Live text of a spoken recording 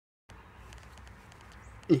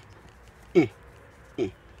Eh, eh.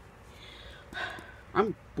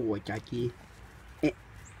 I'm bored, Jackie. Eh.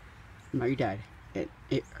 No, your dad.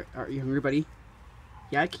 Are you hungry, buddy?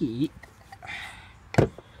 Yeah, I can eat.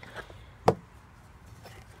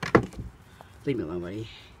 Leave me alone, buddy.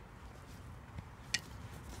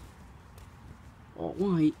 All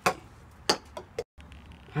right.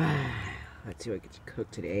 Let's see what I get to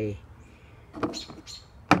cook today.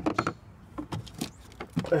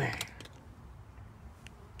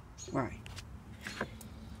 Why?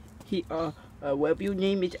 What your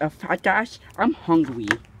name is Fat Ass? I'm hungry.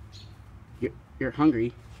 You're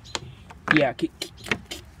hungry? Yeah. Can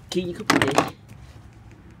you cook me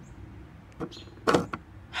this?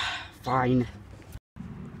 Fine.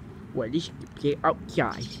 Well, let's get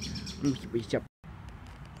outside.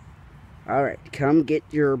 Alright, come get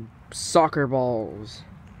your soccer balls.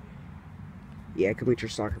 Yeah, come get your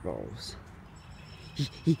soccer balls.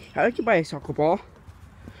 How did you buy a soccer ball?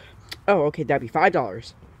 Oh, okay, that'd be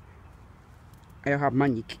 $5. I don't have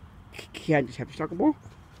money. Can I just have your soccer ball?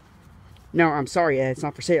 No, I'm sorry, it's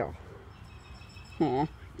not for sale. Aw,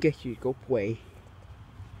 guess you go play.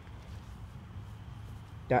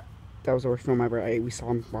 That was the worst film ever. We saw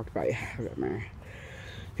him walk by.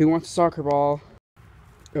 Who wants a soccer ball?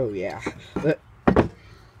 Oh yeah.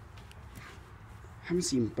 Haven't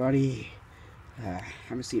seen Buddy.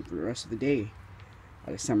 Haven't seen him for the rest of the day.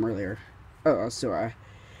 I just saw him earlier. Oh, so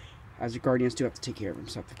as a guardian, still have to take care of him.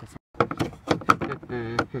 So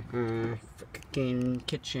freaking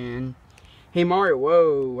kitchen. Hey Mario,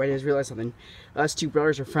 whoa! I just realized something. Us two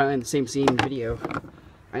brothers are finally in the same scene video.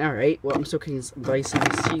 I know, right? Well, I'm still cooking some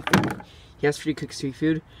seafood. He asked for you to cook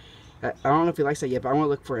seafood. I don't know if he likes that yet, but I want to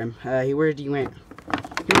look for him. Where did he went?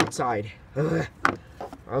 He went outside. Ugh.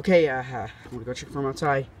 Okay, I'm gonna go check for him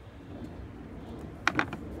outside.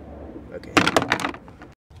 Okay.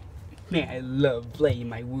 Man, I love playing in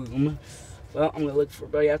my room. Well, I'm gonna look for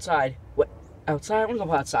Buddy outside. What? Outside? I wanna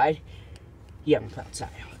go outside. Yeah, I'm gonna play outside.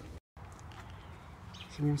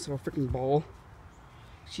 He wants a freaking ball.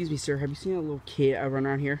 Excuse me, sir. Have you seen a little kid run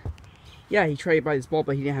around here? Yeah, he tried to buy this ball,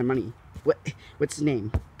 but he didn't have money. What's his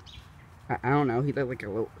name? I don't know. He looked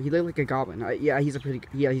like a goblin. Yeah, he's a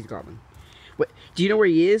goblin. What? Do you know where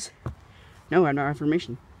he is? No, I have no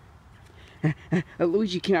information.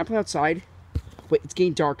 Luigi, can I play outside? Wait, it's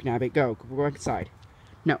getting dark now. But go back inside.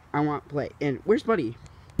 No, I want to play. And where's Buddy?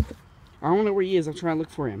 I don't know where he is. I'm trying to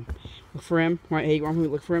look for him. Look for him. Hey, you want me to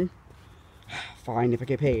look for him? Fine, if I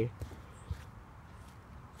get paid.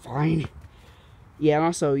 Fine. Yeah, and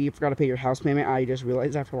also, you forgot to pay your house payment. I just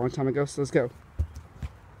realized that for a long time ago, so let's go.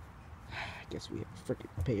 I guess we have to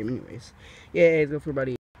freaking pay him anyways. Yeah, let's go for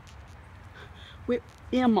Buddy. Where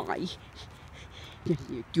am I?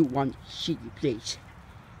 You want to see the place?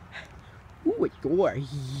 Ooh, a door.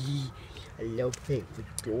 I love paying for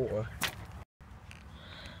the door.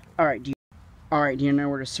 Alright, do you know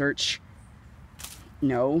where to search?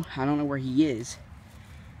 No, I don't know where he is.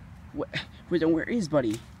 Where is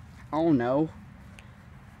Buddy? I don't know.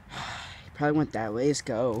 He probably went that way. Let's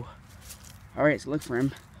go. Alright, let's look for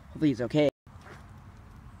him. Hopefully he's okay.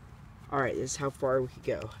 Alright, this is how far we could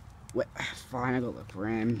go. Fine, I'll go look for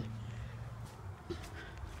him.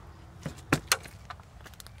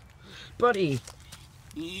 Buddy!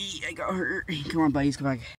 I got hurt. Come on, buddy, let's go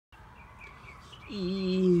back.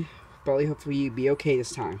 Buddy, hopefully you'll be okay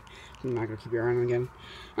this time. I'm not gonna keep you around again.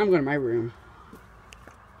 I'm going to my room.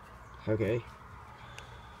 Okay.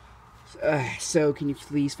 So, can you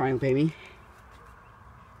please finally pay me?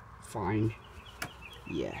 Fine.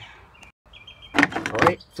 Yeah.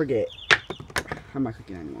 Alright, forget it. I'm not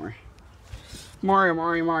cooking anymore.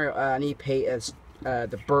 Mario. I need to pay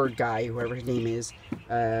the bird guy, whoever his name is,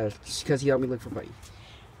 because he helped me look for Buddy.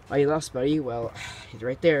 Oh, you lost Buddy? Well, he's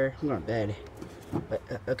right there. I'm going to bed. But,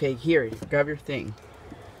 okay, here, grab your thing.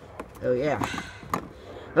 Oh, yeah.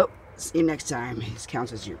 Oh, see you next time. This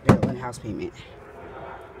counts as your bill and house payment.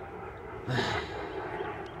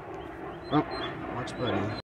 Oh, watch Buddy.